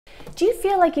Do you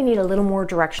feel like you need a little more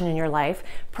direction in your life?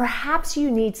 Perhaps you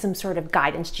need some sort of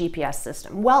guidance GPS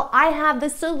system. Well, I have the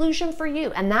solution for you,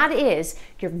 and that is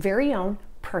your very own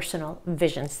personal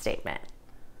vision statement.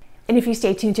 And if you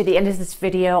stay tuned to the end of this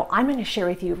video, I'm going to share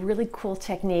with you a really cool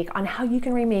technique on how you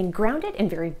can remain grounded in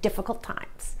very difficult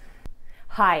times.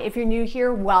 Hi, if you're new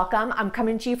here, welcome. I'm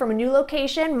coming to you from a new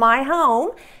location, my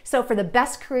home. So for the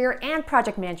best career and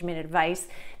project management advice,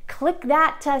 click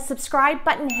that subscribe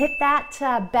button, hit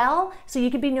that bell so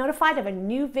you can be notified of a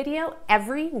new video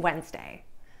every Wednesday.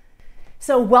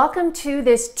 So welcome to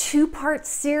this two-part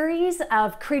series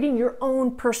of creating your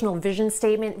own personal vision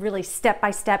statement, really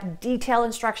step-by-step detailed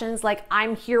instructions like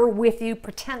I'm here with you,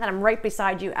 pretend that I'm right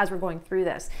beside you as we're going through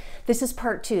this. This is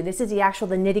part two. This is the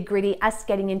nitty-gritty, us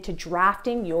getting into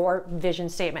drafting your vision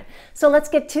statement. So let's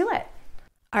get to it.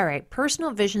 All right,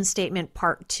 personal vision statement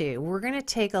part two. We're going to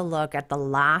take a look at the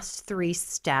last three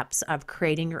steps of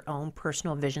creating your own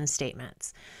personal vision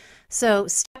statements. So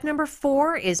step number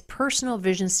 4 is personal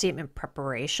vision statement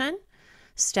preparation.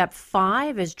 Step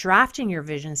 5 is drafting your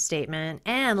vision statement.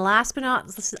 And last but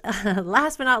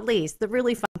not least, the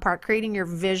really fun part, creating your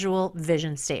visual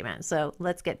vision statement. So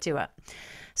let's get to it.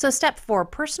 So step 4,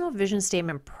 personal vision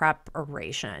statement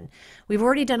preparation. We've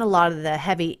already done a lot of the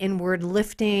heavy inward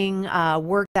lifting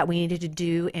work that we needed to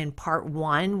do in part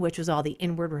 1, which was all the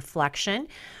inward reflection.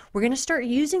 We're going to start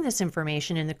using this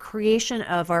information in the creation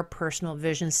of our personal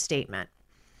vision statement.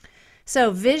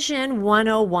 So Vision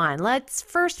 101, let's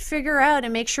first figure out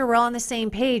and make sure we're all on the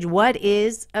same page. What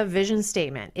is a vision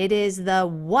statement? It is the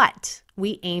what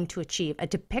we aim to achieve, a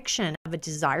depiction of a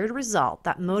desired result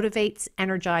that motivates,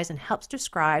 energizes, and helps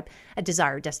describe a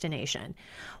desired destination.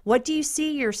 What do you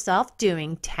see yourself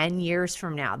doing 10 years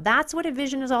from now? That's what a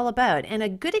vision is all about. And a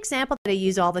good example that I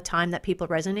use all the time that people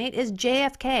resonate is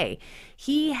JFK.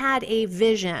 He had a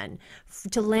vision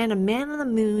to land a man on the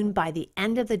moon by the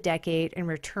end of the decade and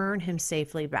return him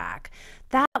safely back.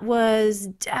 That was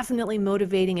definitely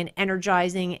motivating and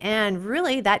energizing, and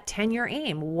really that 10-year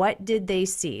aim. What did they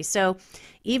see? So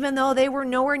even though they were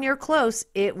nowhere near close,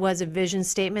 it was a vision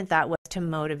statement that was to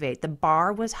motivate. The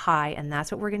bar was high, and that's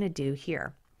what we're going to do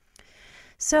here.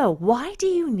 So why do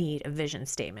you need a vision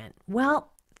statement?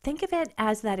 Well, think of it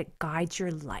as that it guides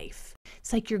your life.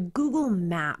 It's like your Google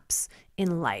Maps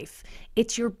in life.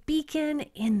 It's your beacon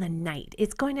in the night.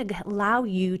 It's going to allow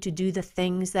you to do the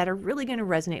things that are really going to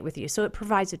resonate with you. So it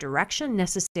provides a direction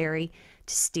necessary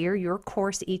to steer your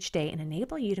course each day and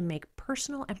enable you to make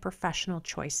personal and professional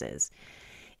choices.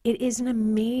 It is an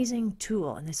amazing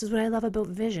tool, and this is what I love about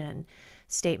vision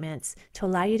statements, to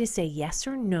allow you to say yes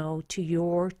or no to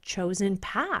your chosen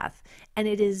path. And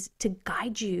it is to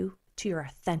guide you to your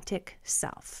authentic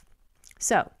self.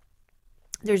 So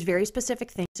there's very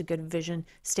specific things a good vision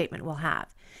statement will have.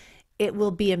 It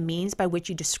will be a means by which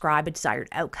you describe a desired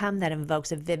outcome that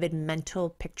invokes a vivid mental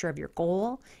picture of your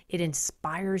goal. It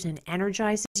inspires and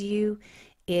energizes you.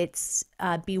 It's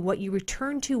be what you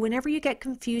return to whenever you get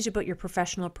confused about your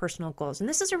professional or personal goals. And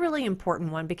this is a really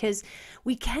important one because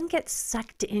we can get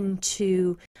sucked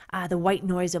into the white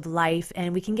noise of life,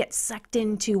 and we can get sucked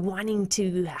into wanting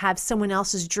to have someone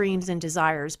else's dreams and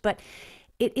desires. But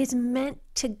it is meant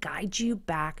to guide you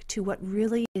back to what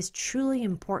really is truly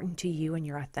important to you and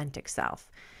your authentic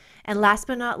self. And last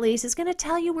but not least, it's going to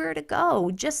tell you where to go,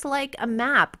 just like a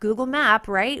map, Google Map,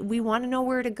 right? We want to know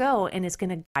where to go, and it's going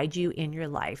to guide you in your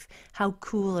life. How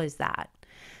cool is that?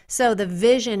 So the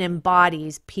vision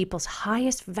embodies people's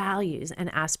highest values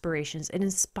and aspirations. It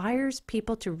inspires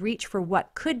people to reach for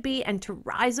what could be and to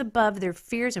rise above their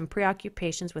fears and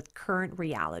preoccupations with current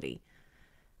reality.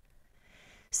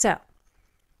 So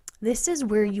this is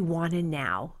where you want to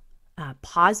now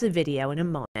pause the video in a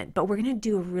moment, but we're going to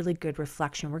do a really good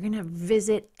reflection. We're going to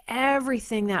visit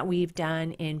everything that we've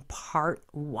done in part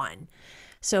 1.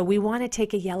 So we want to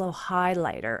take a yellow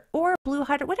highlighter or a blue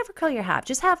highlighter, whatever color you have.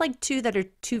 Just have like two that are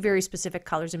two very specific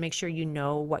colors and make sure you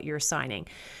know what you're assigning.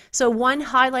 So one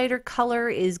highlighter color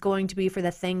is going to be for the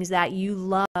things that you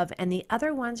love, and the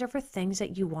other ones are for things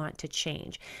that you want to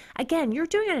change. Again, you're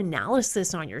doing an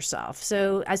analysis on yourself.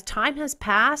 So as time has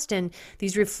passed and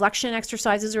these reflection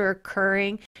exercises are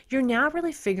occurring, you're now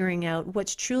really figuring out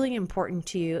what's truly important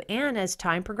to you. And as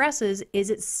time progresses, is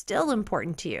it still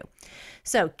important to you?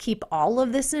 So keep all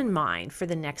of this in mind for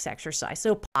the next exercise.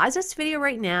 So pause this video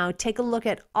right now, take a look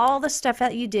at all the stuff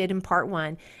that you did in part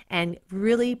 1, and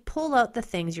really pull out the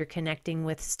things you're connecting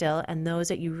with still and those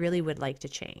that you really would like to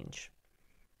change.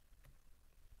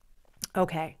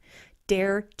 Okay,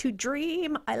 Dare to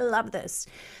dream. I love this.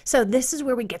 So this is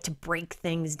where we get to break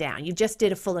things down. You just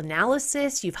did a full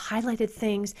analysis. You've highlighted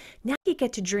things. Now you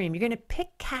get to dream. You're going to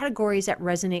pick categories that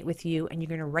resonate with you, and you're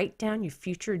going to write down your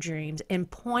future dreams in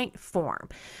point form.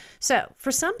 So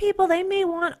for some people, they may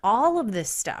want all of this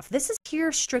stuff. This is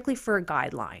here strictly for a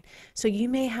guideline. So you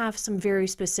may have some very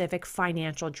specific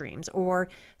financial dreams or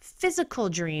physical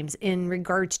dreams in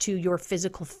regards to your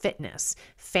physical fitness,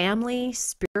 family,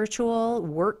 spiritual,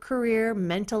 work, career,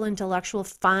 mental, intellectual,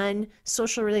 fun,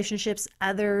 social relationships,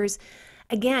 others.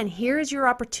 Again, here's your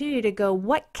opportunity to go,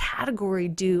 what category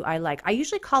do I like? I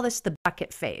usually call this the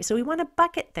bucket phase. So we want to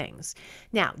bucket things.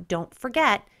 Now, don't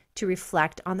forget to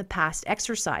reflect on the past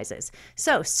exercises.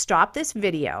 So stop this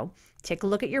video, take a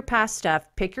look at your past stuff,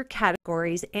 pick your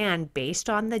categories, and based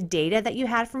on the data that you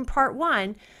had from part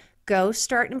 1, go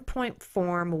start in point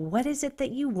form. What is it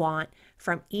that you want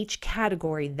from each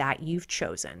category that you've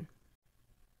chosen?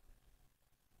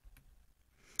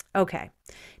 Okay,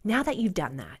 now that you've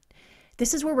done that,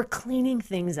 this is where we're cleaning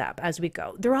things up as we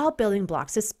go. They're all building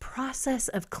blocks. This process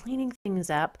of cleaning things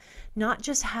up, not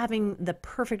just having the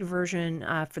perfect version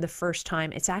for the first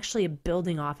time, it's actually a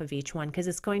building off of each one, because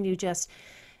it's going to just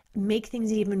make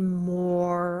things even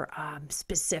more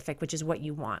specific, which is what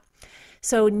you want.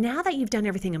 So now that you've done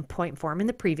everything in point form in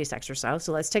the previous exercise,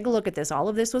 so let's take a look at this. All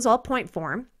of this was all point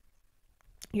form.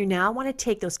 You now want to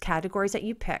take those categories that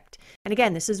you picked. And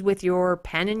again, this is with your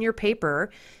pen and your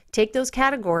paper. Take those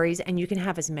categories and you can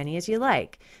have as many as you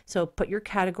like. So put your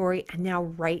category and now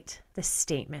write the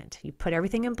statement. You put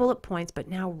everything in bullet points, but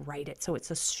now write it so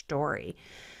it's a story.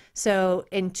 So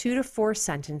in 2 to 4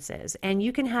 sentences, and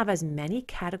you can have as many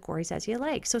categories as you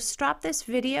like. So stop this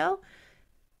video,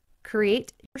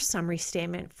 create your summary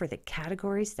statement for the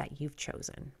categories that you've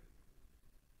chosen.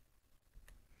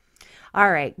 All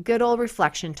right, good old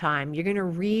reflection time. You're going to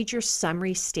read your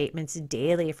summary statements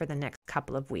daily for the next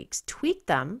couple of weeks. Tweak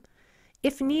them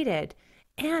if needed,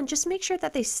 and just make sure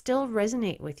that they still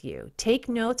resonate with you. Take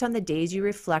notes on the days you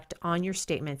reflect on your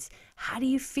statements. How do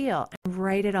you feel? And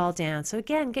write it all down. So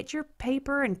again, get your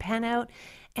paper and pen out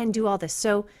and do all this.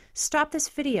 So stop this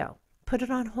video, put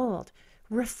it on hold,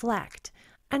 reflect.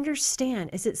 Understand,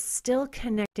 is it still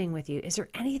connecting with you? Is there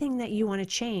anything that you want to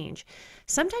change?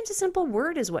 Sometimes a simple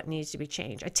word is what needs to be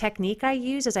changed. A technique I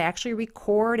use is I actually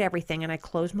record everything and I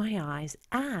close my eyes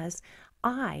as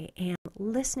I am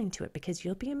listening to it, because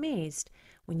you'll be amazed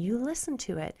when you listen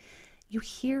to it, you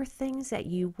hear things that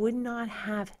you would not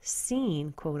have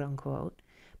seen, quote unquote,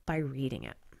 by reading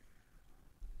it.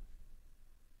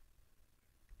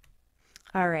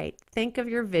 All right, think of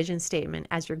your vision statement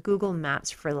as your Google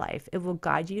Maps for life. It will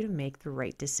guide you to make the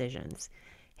right decisions.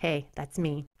 Hey, that's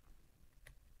me.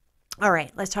 All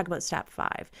right, let's talk about step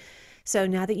 5. So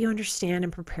now that you understand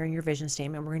and preparing your vision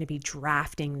statement, we're going to be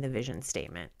drafting the vision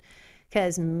statement.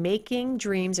 Because making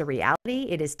dreams a reality,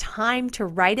 it is time to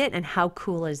write it, and how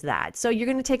cool is that? So you're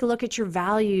going to take a look at your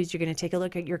values, you're going to take a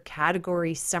look at your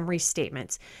category summary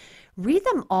statements. Read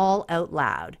them all out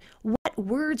loud. What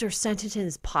words or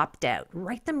sentences popped out?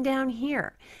 Write them down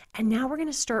here. And now we're going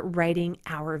to start writing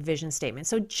our vision statement.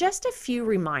 So just a few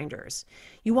reminders.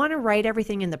 You want to write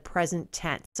everything in the present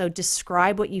tense. So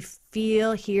describe what you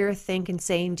feel, hear, think, and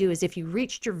say and do as if you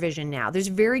reached your vision now. There's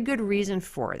very good reason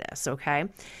for this, okay?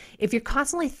 If you're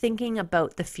constantly thinking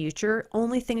about the future,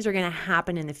 only things are going to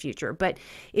happen in the future. But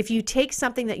if you take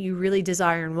something that you really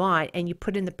desire and want and you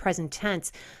put in the present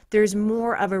tense, there's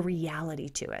more of a reality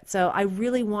to it. So I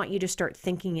really want you to start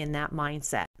thinking in that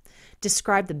mindset.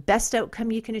 Describe the best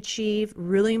outcome you can achieve.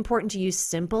 Really important to use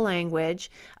simple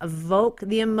language. Evoke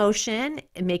the emotion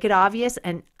and make it obvious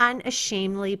and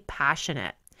unashamedly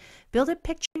passionate. Build a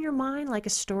picture in your mind like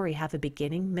a story. Have a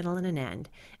beginning, middle, and an end.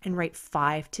 And write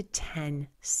 5 to 10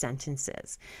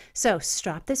 sentences. So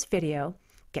stop this video.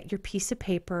 Get your piece of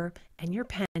paper and your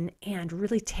pen and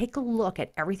really take a look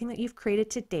at everything that you've created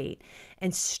to date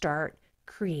and start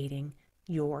creating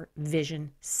your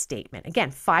vision statement.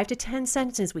 Again, 5 to 10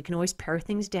 sentences. We can always pare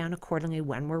things down accordingly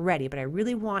when we're ready, but I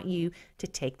really want you to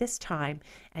take this time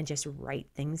and just write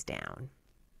things down.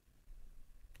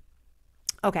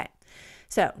 Okay,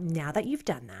 so now that you've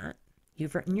done that,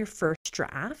 you've written your first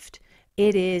draft,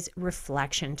 it is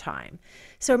reflection time.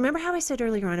 So remember how I said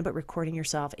earlier on about recording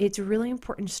yourself? It's really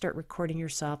important to start recording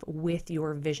yourself with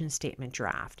your vision statement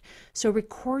draft. So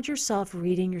record yourself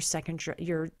reading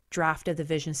your draft of the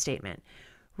vision statement.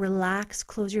 Relax,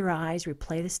 close your eyes,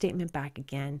 replay the statement back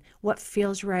again. What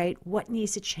feels right, what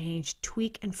needs to change,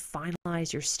 tweak and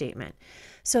finalize your statement.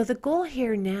 So the goal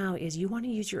here now is you want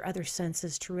to use your other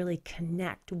senses to really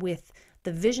connect with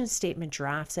the vision statement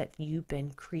drafts that you've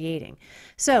been creating.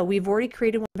 So we've already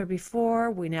created one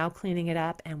before, we're now cleaning it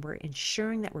up, and we're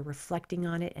ensuring that we're reflecting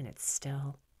on it and it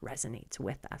still resonates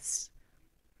with us.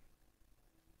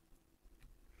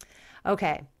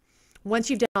 Okay.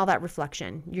 Once you've done all that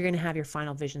reflection, you're going to have your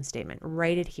final vision statement.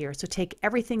 Write it here. So take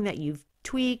everything that you've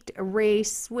tweaked,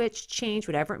 erased, switched, changed,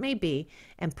 whatever it may be,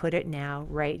 and put it now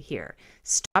right here.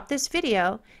 Stop this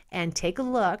video and take a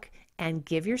look and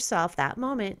give yourself that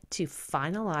moment to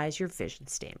finalize your vision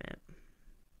statement.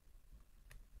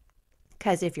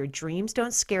 Because if your dreams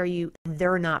don't scare you,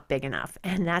 they're not big enough.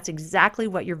 And that's exactly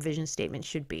what your vision statement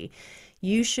should be.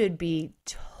 You should be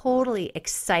totally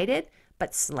excited,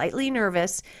 but slightly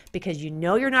nervous, because you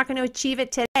know you're not going to achieve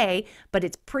it today, but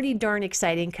it's pretty darn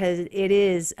exciting because it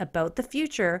is about the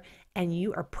future and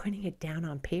you are putting it down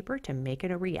on paper to make it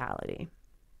a reality.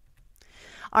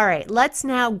 All right, let's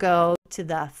now go to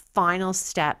the final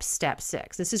step, step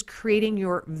 6. This is creating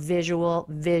your visual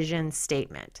vision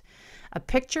statement. A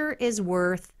picture is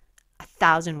worth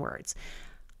 1,000 words.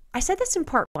 I said this in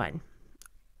part 1,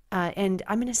 and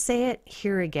I'm going to say it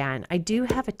here again. I do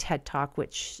have a TED Talk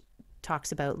which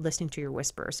talks about listening to your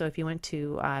whisper. So if you went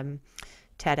to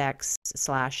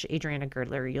TEDx/Adriana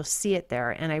Girdler, you'll see it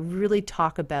there. And I really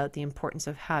talk about the importance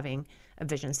of having a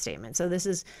vision statement. So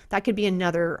that could be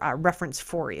another reference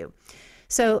for you.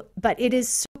 So, but it is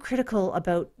so critical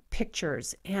about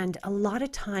pictures. And a lot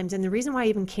of times, and the reason why I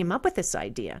even came up with this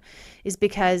idea is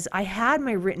because I had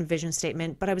my written vision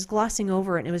statement, but I was glossing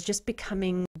over it and it was just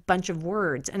becoming a bunch of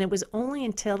words. And it was only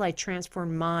until I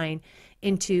transformed mine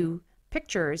into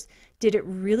pictures did it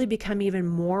really become even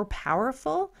more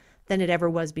powerful than it ever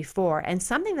was before, and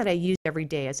something that I use every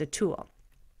day as a tool.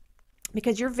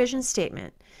 Because your vision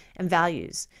statement and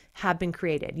values have been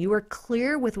created. You are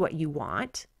clear with what you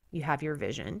want, you have your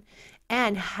vision,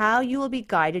 and how you will be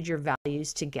guided your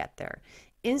values to get there.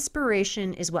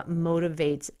 Inspiration is what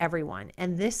motivates everyone,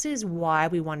 and this is why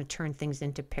we want to turn things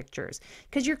into pictures,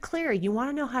 because you're clear, you want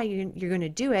to know how you're going to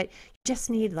do it. You just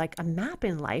need like a map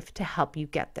in life to help you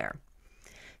get there.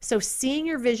 So seeing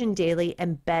your vision daily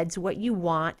embeds what you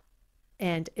want,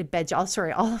 and embeds all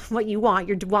of what you want,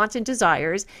 your wants and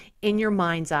desires, in your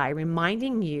mind's eye,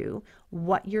 reminding you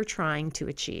what you're trying to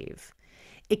achieve.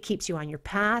 It keeps you on your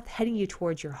path, heading you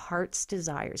towards your heart's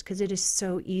desires, because it is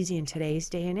so easy in today's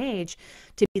day and age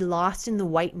to be lost in the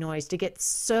white noise, to get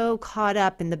so caught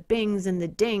up in the bings and the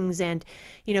dings and,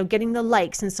 getting the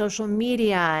likes and social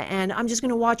media. And I'm just going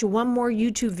to watch one more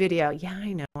YouTube video. Yeah,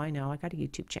 I know. I got a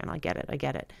YouTube channel. I get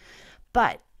it.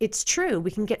 But it's true. We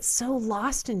can get so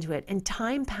lost into it, and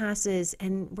time passes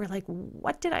and we're like,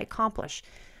 what did I accomplish?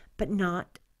 But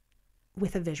not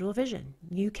with a visual vision.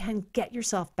 You can get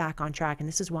yourself back on track, and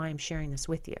this is why I'm sharing this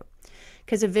with you.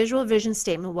 Because a visual vision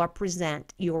statement will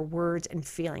represent your words and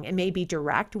feeling. It may be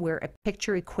direct, where a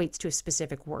picture equates to a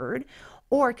specific word,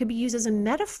 or it could be used as a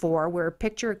metaphor where a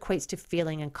picture equates to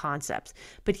feeling and concepts.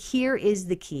 But here is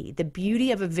the key. The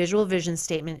beauty of a visual vision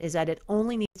statement is that it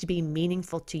only needs to be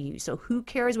meaningful to you. So who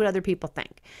cares what other people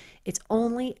think? It's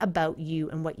only about you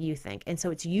and what you think. And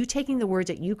so it's you taking the words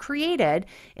that you created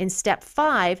in step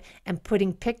 5 and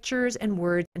putting pictures and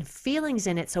words and feelings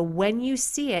in it, so when you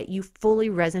see it, you fully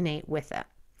resonate with it.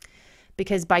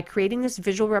 Because by creating this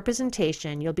visual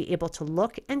representation, you'll be able to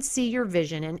look and see your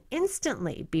vision and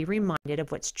instantly be reminded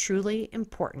of what's truly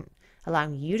important,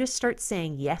 allowing you to start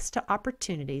saying yes to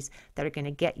opportunities that are going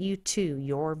to get you to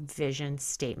your vision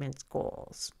statement's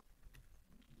goals.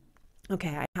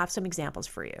 Okay, I have some examples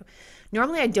for you.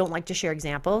 Normally, I don't like to share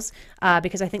examples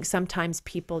because I think sometimes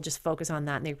people just focus on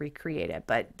that and they recreate it.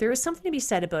 But there is something to be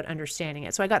said about understanding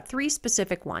it. So I got 3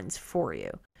 specific ones for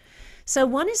you. So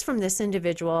one is from this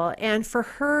individual, and for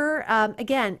her,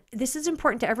 again, this is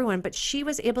important to everyone, but she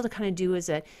was able to kind of do as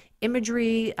a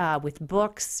imagery with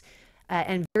books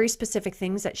and very specific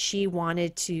things that she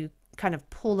wanted to kind of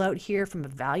pull out here from a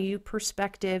value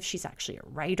perspective. She's actually a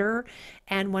writer,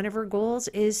 and one of her goals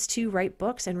is to write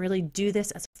books and really do this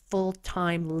as a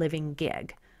full-time living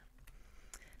gig.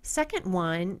 Second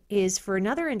one is for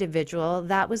another individual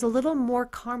that was a little more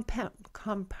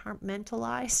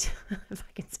compartmentalized, if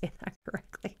I can say that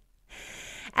correctly.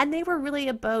 And they were really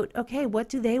about, okay, what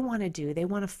do they want to do? They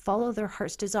want to follow their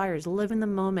heart's desires, live in the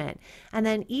moment. And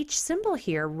then each symbol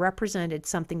here represented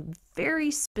something very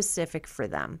specific for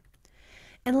them.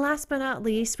 And last but not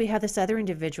least, we have this other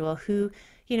individual who,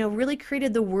 really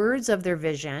created the words of their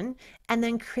vision and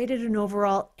then created an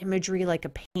overall imagery like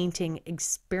a painting,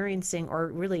 experiencing or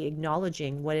really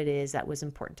acknowledging what it is that was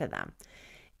important to them.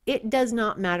 It does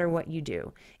not matter what you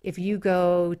do. If you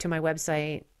go to my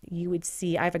website, you would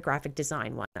see I have a graphic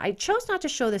design one. I chose not to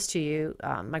show this to you,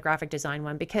 my graphic design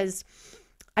one, because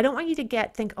I don't want you to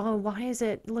think, oh, why does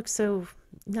it look so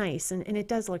nice? And it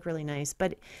does look really nice,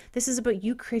 but this is about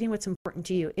you creating what's important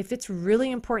to you. If it's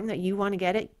really important that you want to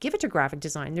get it, give it to graphic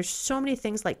design. There's so many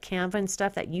things like Canva and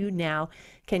stuff that you now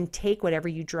can take whatever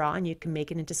you draw and you can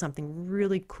make it into something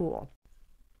really cool.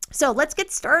 So let's get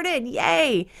started.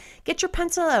 Yay! Get your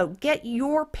pencil out, get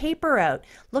your paper out,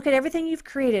 look at everything you've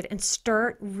created and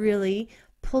start really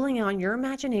pulling on your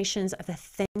imaginations of the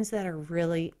things that are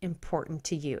really important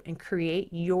to you and create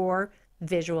your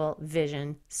visual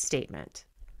vision statement.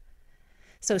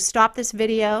 So stop this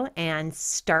video and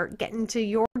start getting to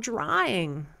your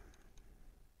drawing.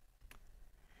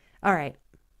 All right,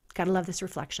 gotta love this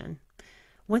reflection.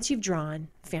 Once you've drawn,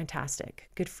 fantastic,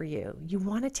 good for you. You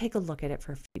want to take a look at it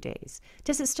for a few days.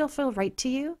 Does it still feel right to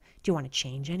you? Do you want to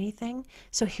change anything?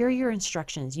 So here are your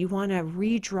instructions. You want to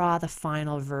redraw the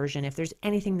final version if there's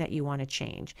anything that you want to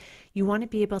change. You want to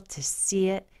be able to see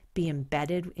it, be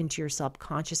embedded into your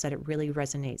subconscious that it really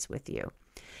resonates with you.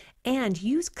 And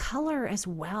use color as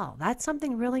well. That's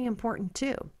something really important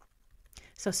too.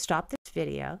 So stop this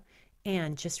video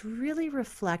and just really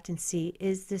reflect and see,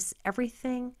 is this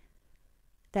everything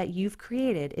that you've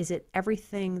created? Is it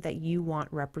everything that you want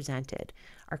represented?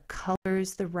 Are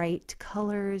colors the right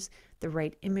colors, the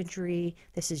right imagery?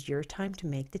 This is your time to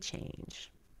make the change.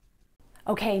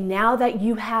 Okay, now that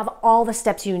you have all the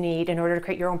steps you need in order to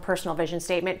create your own personal vision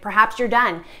statement, perhaps you're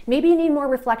done. Maybe you need more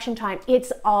reflection time.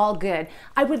 It's all good.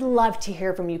 I would love to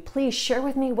hear from you. Please share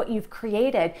with me what you've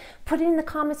created. Put it in the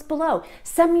comments below.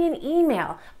 Send me an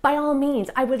email. By all means,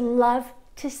 I would love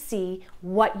to see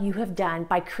what you have done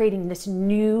by creating this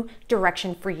new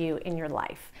direction for you in your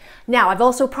life. Now, I've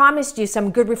also promised you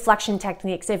some good reflection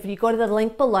techniques. If you go to the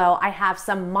link below, I have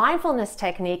some mindfulness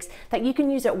techniques that you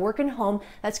can use at work and home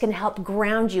that's going to help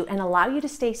ground you and allow you to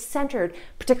stay centered,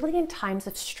 particularly in times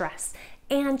of stress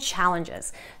and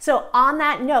challenges. So on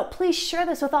that note, please share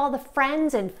this with all the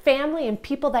friends and family and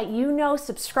people that you know.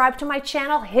 Subscribe to my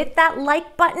channel, hit that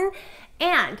like button,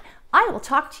 and I will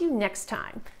talk to you next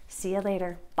time. See you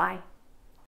later. Bye.